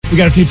We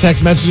got a few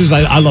text messages.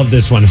 I love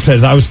this one. It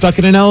says, I was stuck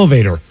in an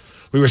elevator.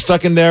 We were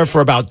stuck in there for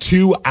about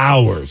 2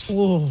 hours.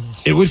 Whoa.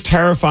 It was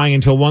terrifying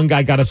until one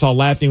guy got us all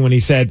laughing when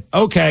he said,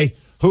 okay,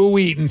 who are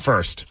we eating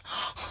first?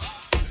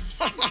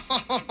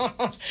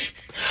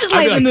 Just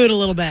lighten the mood a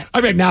little bit.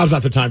 I mean, now's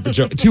not the time for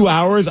joke. 2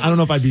 hours? I don't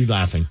know if I'd be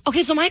laughing.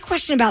 Okay, so my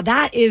question about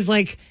that is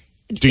like...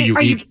 Do you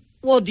eat?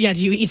 Do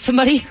you eat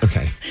somebody?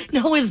 Okay.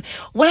 No,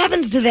 what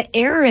happens to the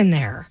air in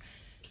there?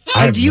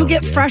 Do you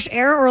get fresh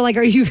air, or like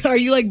are you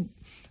like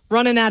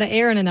running out of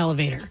air in an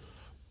elevator?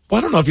 Well,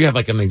 I don't know if you have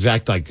like an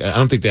exact, I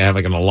don't think they have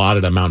like an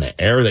allotted amount of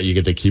air that you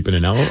get to keep in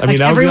an elevator. I mean,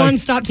 everyone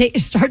start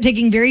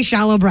taking very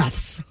shallow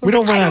breaths. We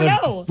don't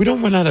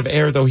run out of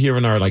air though here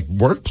in our like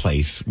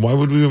workplace. Why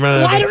would we run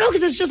out of air? I don't know,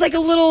 because it's just like a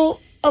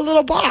little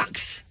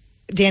box.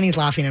 Danny's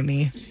laughing at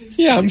me.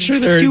 Yeah, I'm sure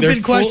they're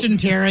stupid question,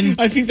 Taryn.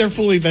 I think they're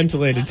fully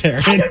ventilated,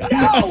 Taryn. I don't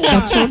know.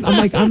 That's what I'm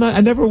like. I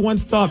never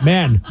once thought,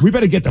 man, we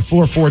better get to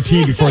floor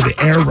 14 before the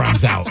air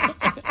runs out.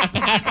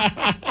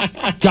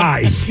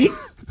 Guys,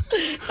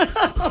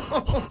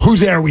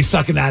 whose air are we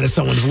sucking out of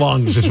someone's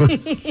lungs?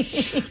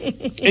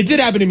 It did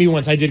happen to me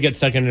once. I did get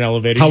stuck in an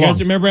elevator. How you long?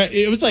 guys remember?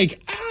 It was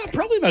like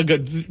probably about a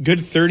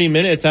good 30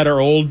 minutes at our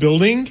old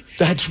building.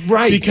 That's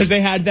right. Because they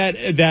had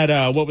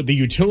that what was the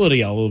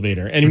utility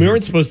elevator, and we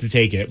weren't supposed to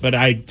take it, but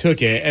I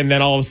took it, and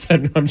then all of a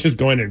sudden I'm just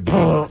going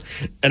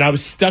and I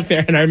was stuck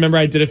there. And I remember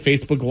I did a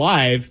Facebook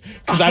Live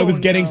because I was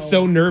getting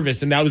so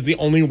nervous, and that was the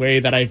only way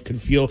that I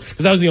could feel,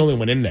 because I was the only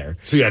one in there.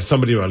 So you had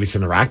somebody to at least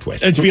interact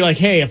with. And to be like,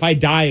 hey, if I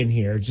die in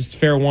here, just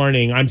fair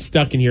warning, I'm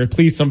stuck in here.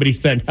 Please, somebody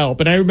send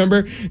help. And I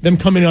remember them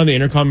coming on the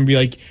intercom and be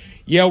like,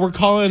 yeah, we're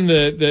calling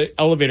the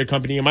elevator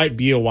company. It might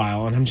be a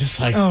while. And I'm just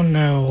like, oh,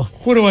 no.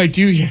 What do I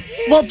do here?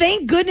 Well,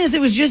 thank goodness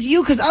it was just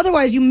you, because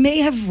otherwise you may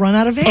have run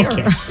out of air.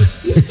 Okay.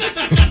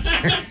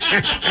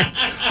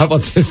 How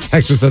about this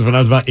texter says, when I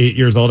was about 8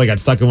 years old, I got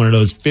stuck in one of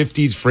those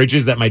 50s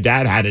fridges that my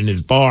dad had in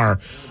his bar.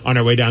 On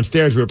our way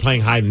downstairs, we were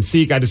playing hide and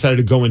seek. I decided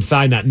to go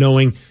inside not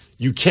knowing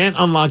you can't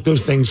unlock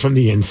those things from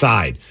the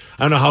inside.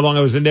 I don't know how long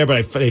I was in there,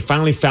 but they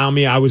finally found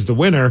me. I was the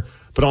winner,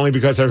 but only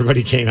because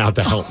everybody came out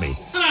to help me.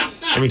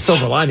 I mean,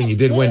 silver lining, you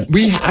did win.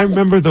 I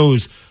remember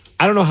those.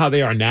 I don't know how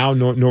they are now,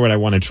 nor would I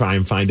want to try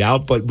and find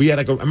out. But we had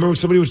I remember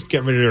somebody was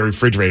getting rid of their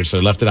refrigerator, so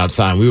they left it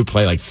outside. And we would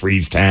play like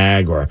freeze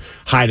tag or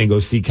hide and go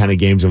seek kind of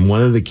games. And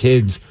one of the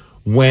kids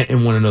went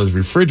in one of those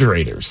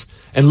refrigerators,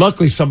 and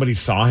luckily somebody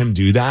saw him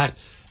do that.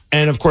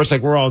 And of course,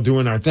 like we're all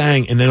doing our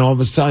thing, and then all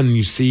of a sudden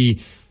you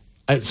see.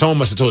 Someone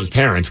must have told his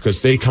parents,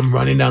 because they come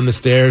running down the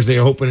stairs. They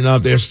open it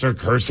up. They start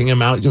cursing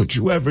him out. Don't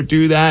you ever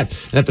do that?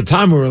 And at the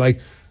time, we were like,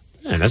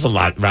 man, that's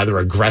a rather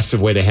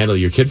aggressive way to handle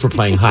your kid for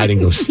playing hide and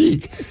go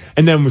seek.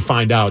 And then we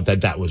find out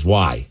that was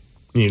why.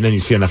 And then you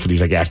see enough of these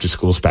like after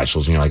school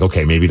specials, and you're like,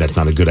 okay, maybe that's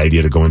not a good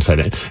idea to go inside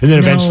it. And then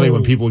eventually,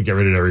 when people would get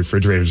rid of their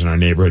refrigerators in our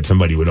neighborhood,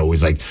 somebody would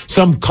always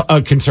some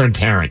concerned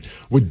parent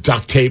would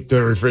duct tape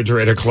the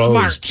refrigerator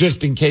closed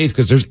just in case,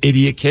 because there's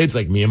idiot kids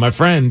like me and my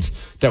friends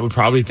that would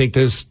probably think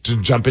to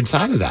jump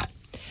inside of that.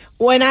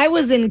 When I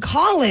was in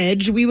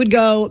college, we would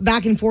go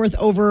back and forth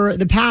over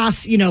the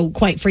pass,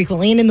 quite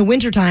frequently. And in the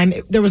wintertime,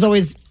 there was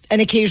always an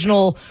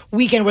occasional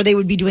weekend where they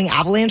would be doing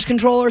avalanche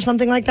control or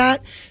something like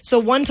that. So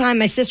one time,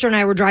 my sister and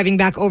I were driving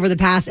back over the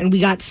pass, and we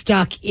got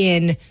stuck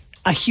in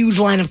a huge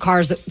line of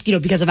cars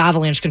that, because of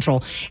avalanche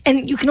control.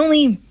 And you can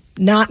only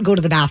not go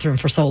to the bathroom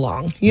for so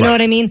long. You know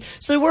what I mean?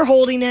 So we're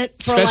holding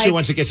it for especially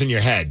once it gets in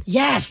your head.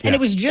 Yes. And it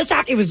was just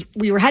after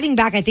we were heading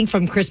back, I think,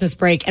 from Christmas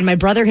break, and my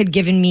brother had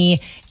given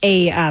me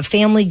a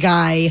Family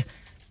Guy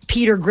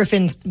Peter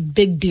Griffin's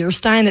big beer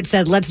stein that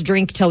said, let's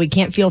drink till we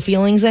can't feel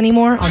feelings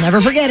anymore. I'll never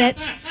forget it.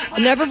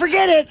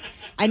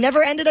 I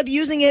never ended up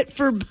using it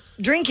for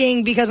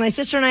drinking because my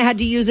sister and I had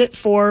to use it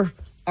for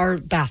our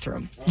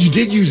bathroom. You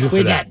did use it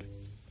for that?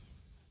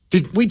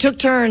 We took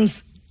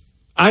turns.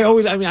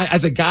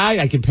 As a guy,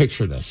 I can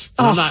picture this.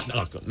 I'm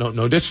not,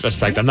 no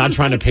disrespect. I'm not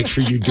trying to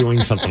picture you doing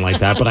something like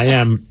that, but I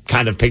am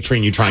kind of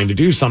picturing you trying to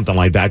do something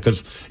like that,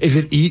 because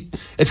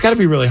it's got to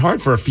be really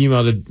hard for a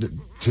female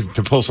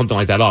to pull something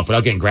like that off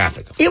without getting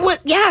graphic. It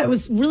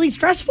was really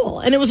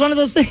stressful, and it was one of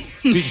those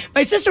things.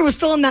 My sister was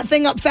filling that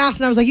thing up fast,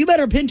 and I was like, "You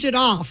better pinch it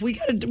off. We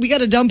got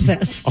to dump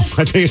this." Oh,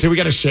 I think you said we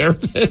got to share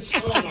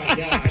this. Oh my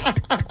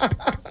god.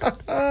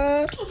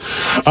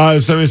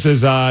 Somebody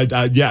says,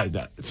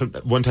 So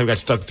one time got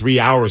stuck 3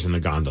 hours in the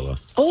gondola.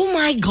 Oh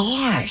my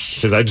gosh.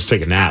 Says, I just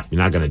take a nap. You're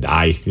not going to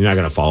die. You're not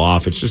going to fall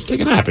off. It's just take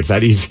a nap. It's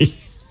that easy.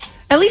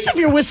 At least if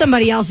you're with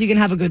somebody else, you can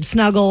have a good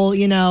snuggle,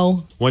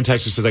 One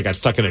texter says, I got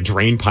stuck in a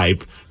drain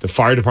pipe. The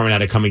fire department had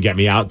to come and get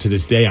me out. To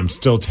this day, I'm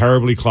still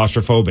terribly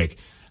claustrophobic,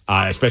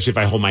 especially if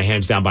I hold my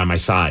hands down by my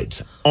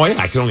sides. Oh, yeah,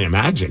 I can only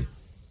imagine.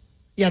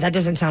 Yeah, that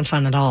doesn't sound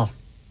fun at all.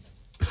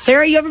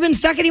 Sarah, you ever been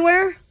stuck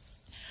anywhere?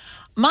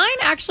 Mine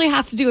actually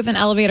has to do with an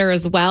elevator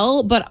as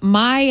well, but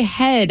my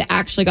head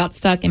actually got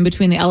stuck in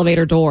between the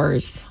elevator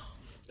doors.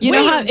 You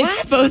know how it's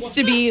supposed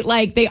to be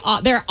like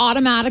they're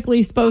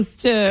automatically supposed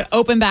to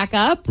open back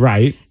up?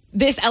 Right.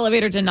 This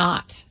elevator did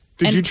not.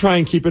 Did you try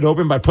and keep it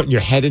open by putting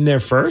your head in there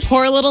first?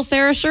 Poor little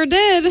Sarah sure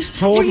did.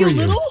 How old were you?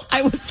 Little?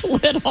 I was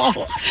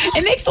little.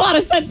 It makes a lot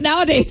of sense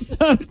nowadays,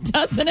 though,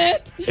 doesn't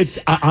it?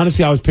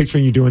 Honestly, I was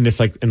picturing you doing this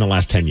like in the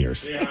last 10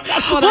 years.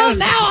 That's what Well,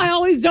 now I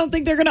always don't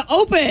think they're going to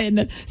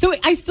open. So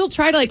I still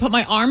try to like put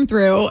my arm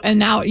through, and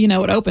now,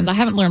 it opens. I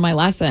haven't learned my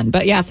lesson.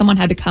 But yeah, someone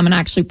had to come and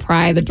actually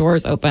pry the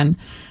doors open.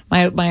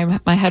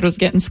 My head was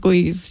getting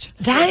squeezed.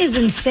 That is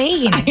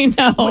insane. I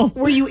know.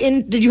 Were you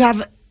in? Did you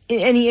have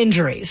any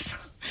injuries?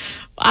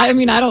 I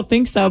mean, I don't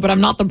think so, but I'm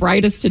not the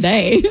brightest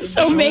today.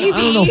 So maybe.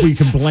 I don't know if we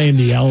can blame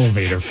the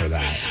elevator for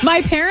that.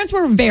 My parents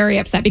were very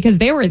upset because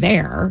they were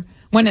there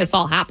when this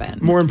all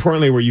happened. More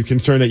importantly, were you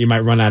concerned that you might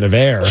run out of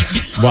air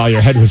while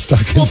your head was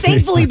stuck in Well,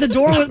 thankfully, the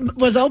door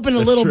was open a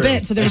little true.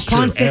 bit, so there was That's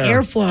true. constant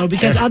Air. airflow,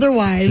 because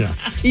otherwise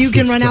you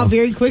can run out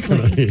very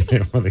quickly.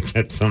 You want to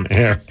get some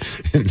air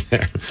in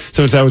there.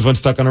 So I was once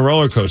stuck on a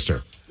roller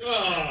coaster.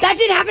 That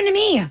did happen to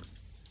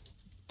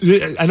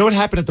me. I know it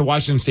happened at the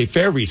Washington State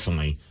Fair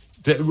recently.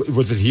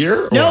 Was it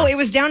here? No, it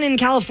was down in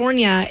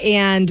California,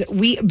 and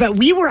we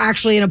were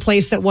actually in a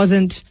place that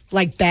wasn't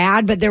like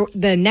bad, but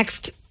the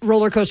next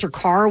roller coaster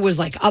car was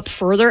like up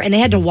further, and they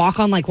had to walk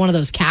on like one of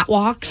those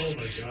catwalks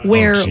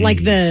where like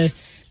the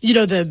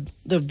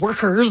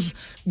workers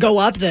go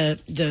up the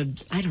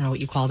I don't know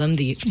what you call them,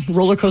 the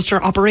roller coaster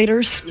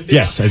operators.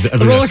 Yes,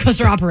 the roller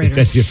coaster operators.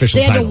 That's the official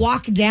They had title. to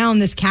walk down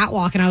this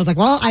catwalk, and I was like,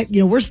 well,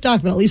 we're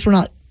stuck, but at least we're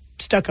not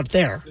stuck up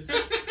there.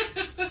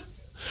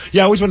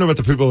 Yeah, I always wonder about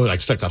the people who are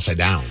like stuck upside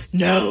down.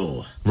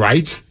 No.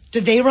 Right?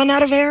 Did they run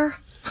out of air?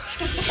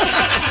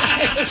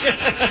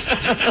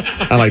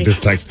 I like this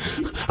text.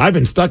 I've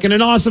been stuck in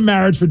an awesome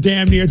marriage for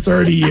damn near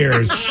 30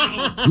 years.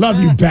 Love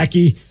you,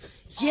 Becky.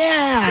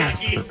 Yeah.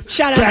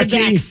 Shout out to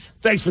Becky, Bex.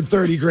 thanks for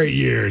 30 great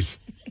years.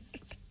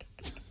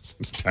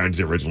 It's Taryn's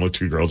the original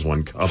 2 Girls,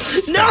 1 Cup.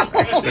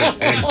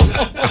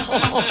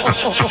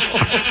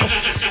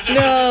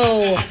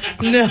 No.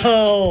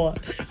 No.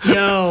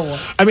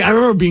 I mean, I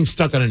remember being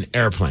stuck on an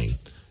airplane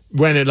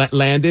when it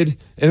landed,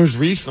 and it was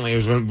recently. It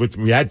was when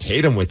we had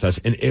Tatum with us,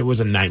 and it was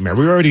a nightmare.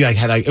 We already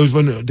it was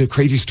when the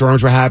crazy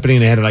storms were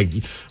happening. And they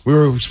had we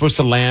were supposed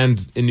to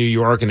land in New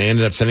York, and they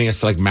ended up sending us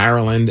to like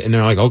Maryland. And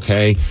they're like,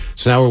 okay,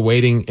 so now we're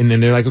waiting. And then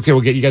they're like, okay,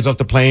 we'll get you guys off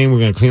the plane. We're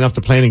going to clean off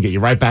the plane and get you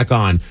right back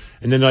on.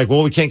 And then they're like,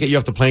 well, we can't get you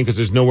off the plane because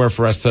there's nowhere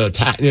for us to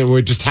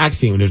we're just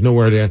taxiing. There's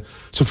nowhere to.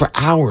 So for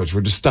hours,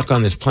 we're just stuck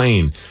on this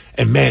plane.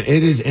 And man,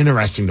 it is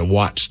interesting to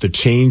watch the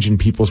change in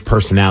people's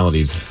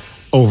personalities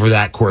over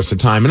that course of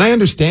time. And I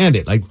understand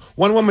it. Like,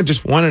 one woman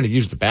just wanted to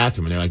use the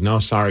bathroom, and they're like, no,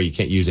 sorry, you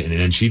can't use it. And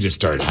then she just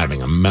started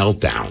having a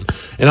meltdown.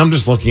 And I'm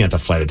just looking at the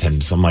flight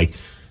attendants. I'm like,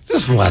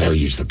 just let her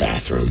use the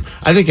bathroom.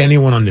 I think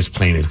anyone on this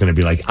plane is going to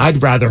be like,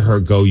 I'd rather her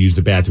go use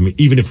the bathroom,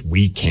 even if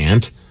we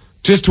can't,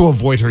 just to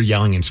avoid her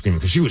yelling and screaming,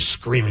 because she was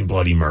screaming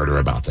bloody murder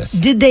about this.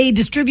 Did they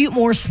distribute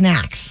more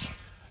snacks?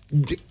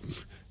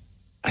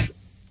 I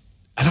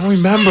don't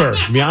remember,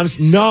 to be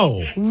honest.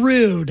 No.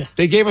 Rude.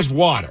 They gave us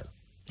water.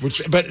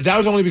 But that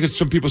was only because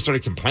some people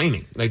started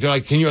complaining. Like, they're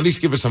like, can you at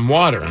least give us some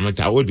water? I'm like,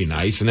 that would be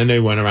nice. And then they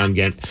went around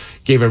and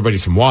gave everybody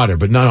some water.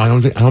 But no, I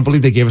don't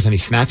believe they gave us any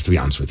snacks, to be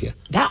honest with you.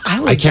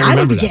 I can't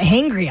remember get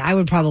hangry. I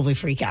would probably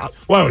freak out.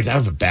 Well, I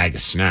have a bag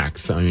of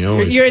snacks. I mean,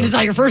 It's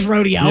like your first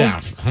rodeo. Yeah,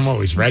 I'm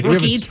always ready.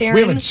 Rookie, we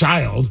have a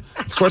child.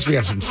 Of course, we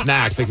have some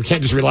snacks. Like, we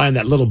can't just rely on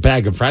that little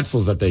bag of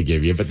pretzels that they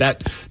give you. But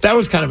that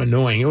was kind of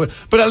annoying.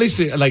 But at least,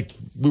 like,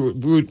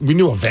 we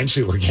knew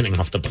eventually we were getting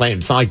off the plane.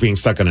 It's not like being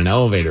stuck in an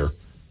elevator.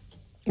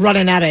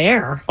 Running out of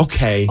air.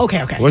 Okay.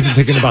 I wasn't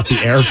thinking about the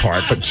air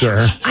part, but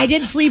sure. I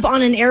did sleep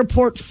on an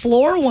airport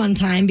floor one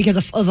time because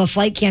of a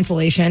flight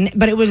cancellation,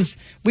 but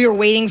we were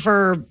waiting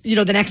for,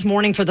 the next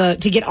morning to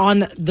get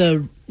on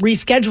the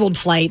rescheduled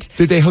flight.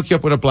 Did they hook you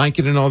up with a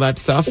blanket and all that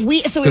stuff?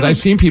 Because I've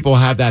seen people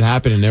have that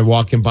happen, and they're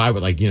walking by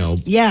with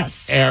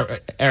yes,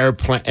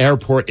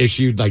 airport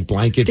issued like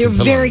blankets. They're and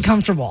pillows. very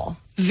comfortable.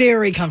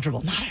 Very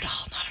comfortable. Not at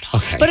all.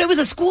 Okay. But it was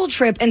a school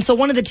trip, and so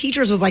one of the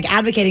teachers was like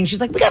advocating.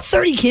 She's like, we got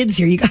 30 kids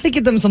here. You got to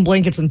get them some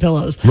blankets and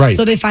pillows. Right.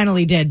 So they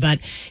finally did, but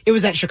it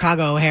was at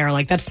Chicago O'Hare.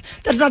 Like, that's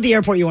not the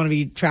airport you want to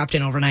be trapped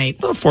in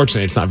overnight. Well,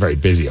 fortunately, it's not very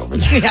busy over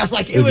there. Yeah,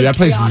 it was that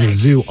place chaotic. is a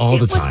zoo all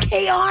the time. It was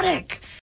chaotic.